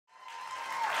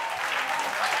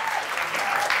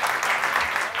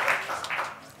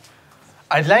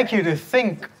I'd like you to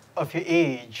think of your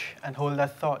age and hold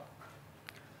that thought.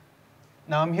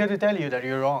 Now I'm here to tell you that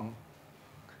you're wrong.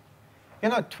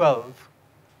 You're not 12,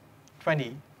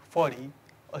 20, 40,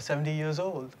 or 70 years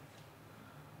old.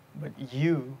 But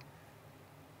you,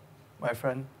 my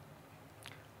friend,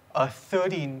 are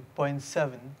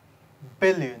 13.7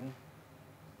 billion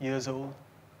years old,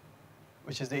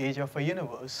 which is the age of our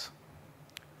universe.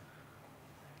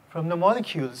 From the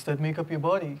molecules that make up your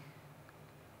body,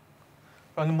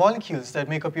 to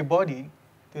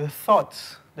the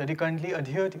thoughts that you currently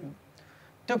adhere to,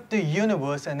 took the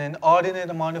universe an inordinate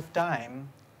amount of time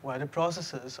via the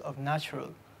processes of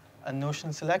natural and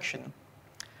notional selection.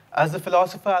 As the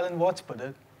philosopher Alan Watts put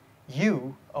it,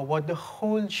 you are what the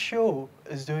whole show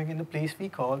is doing in the place we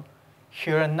call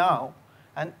here and now,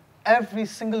 and every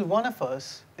single one of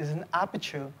us is an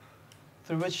aperture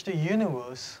through which the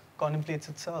universe contemplates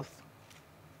itself.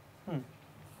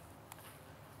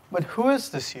 But who is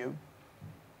this you?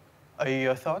 Are you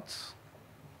your thoughts,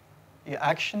 your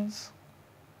actions,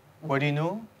 what you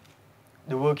know,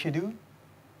 the work you do?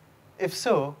 If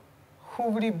so, who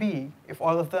would you be if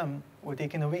all of them were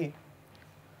taken away?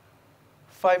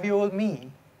 5-year-old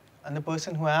me and the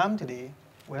person who I am today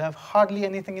would have hardly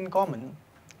anything in common,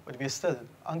 but we are still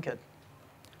Ankit.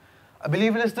 I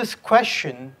believe it is this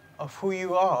question of who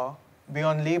you are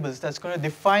beyond labels that's going to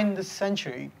define this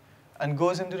century and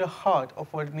goes into the heart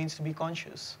of what it means to be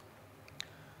conscious.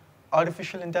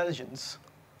 Artificial intelligence,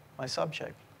 my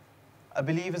subject, I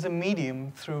believe is a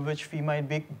medium through which we might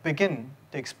begin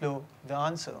to explore the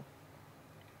answer.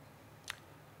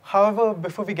 However,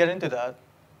 before we get into that,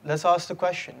 let's ask the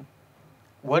question,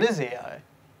 what is AI?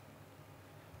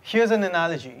 Here's an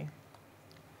analogy.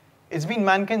 It's been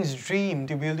mankind's dream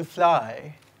to be able to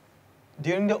fly.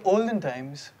 During the olden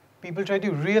times, people tried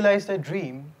to realize their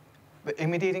dream by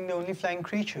imitating the only flying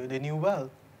creature they knew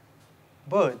well,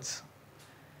 birds.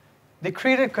 They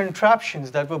created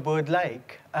contraptions that were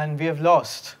bird-like, and we have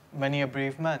lost many a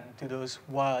brave man to those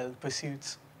wild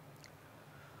pursuits.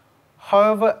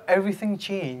 However, everything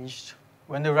changed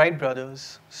when the Wright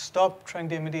brothers stopped trying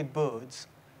to imitate birds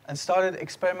and started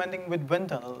experimenting with wind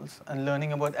tunnels and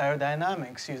learning about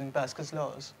aerodynamics using Pascal's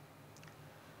laws.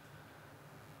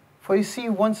 For you see,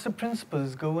 once the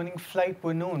principles governing flight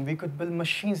were known, we could build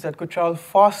machines that could travel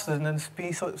faster than the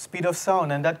speed of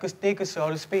sound, and that could take us to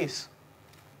outer space,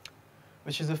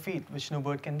 which is a feat which no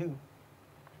bird can do.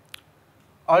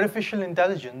 Artificial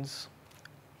intelligence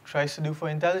tries to do for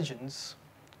intelligence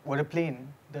what a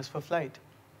plane does for flight.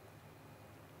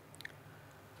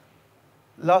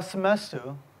 Last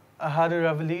semester, I had a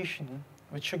revelation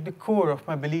which shook the core of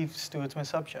my beliefs towards my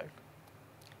subject.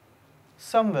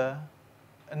 Somewhere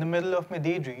in the middle of my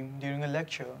daydream during a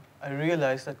lecture, I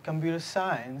realized that computer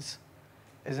science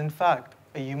is in fact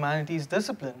a humanities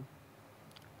discipline.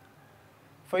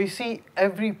 For you see,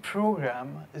 every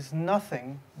program is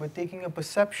nothing but taking a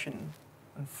perception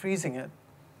and freezing it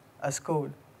as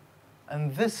code.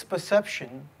 And this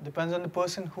perception depends on the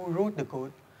person who wrote the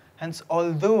code. Hence,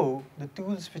 although the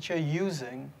tools which you're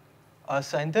using are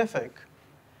scientific,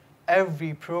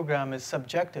 every program is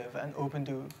subjective and open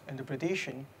to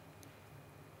interpretation.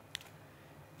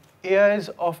 AI is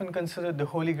often considered the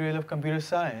holy grail of computer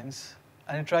science,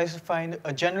 and it tries to find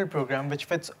a general program which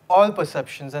fits all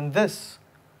perceptions, and this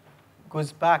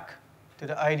goes back to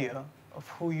the idea of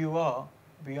who you are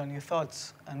beyond your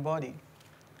thoughts and body.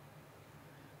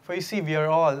 For you see, we are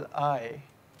all I,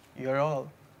 you are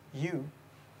all you.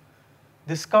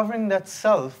 Discovering that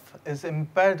self is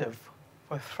imperative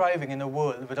for thriving in a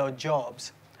world without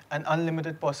jobs and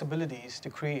unlimited possibilities to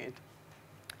create.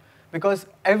 Because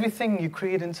everything you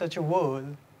create in such a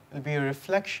world will be a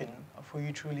reflection of who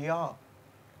you truly are.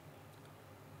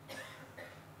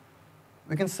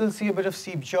 We can still see a bit of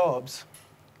Steve Jobs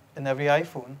in every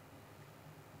iPhone.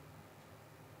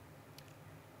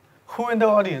 Who in the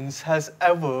audience has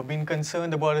ever been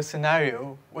concerned about a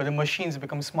scenario where the machines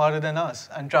become smarter than us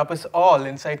and trap us all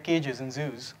inside cages in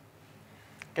zoos?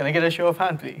 Can I get a show of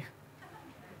hands, please?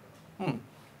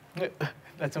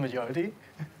 That's a majority.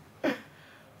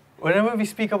 Whenever we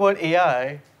speak about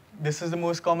AI, this is the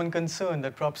most common concern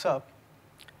that crops up.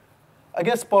 I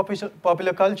guess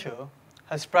popular culture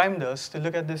has primed us to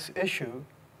look at this issue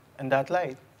in that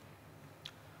light.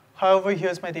 However,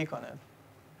 here's my take on it.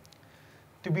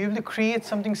 To be able to create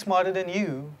something smarter than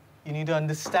you need to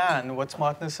understand what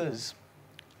smartness is.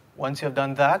 Once you have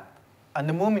done that, and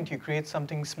the moment you create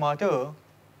something smarter,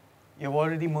 you've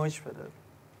already merged with it,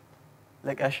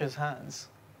 like Escher's hands.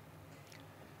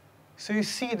 So you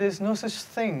see, there's no such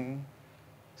thing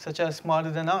such as smarter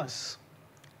than us.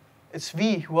 It's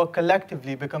we who are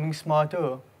collectively becoming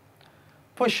smarter.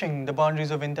 pushing the boundaries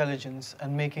of intelligence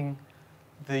and making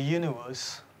the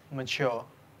universe mature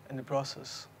in the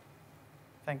process.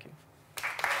 Thank you.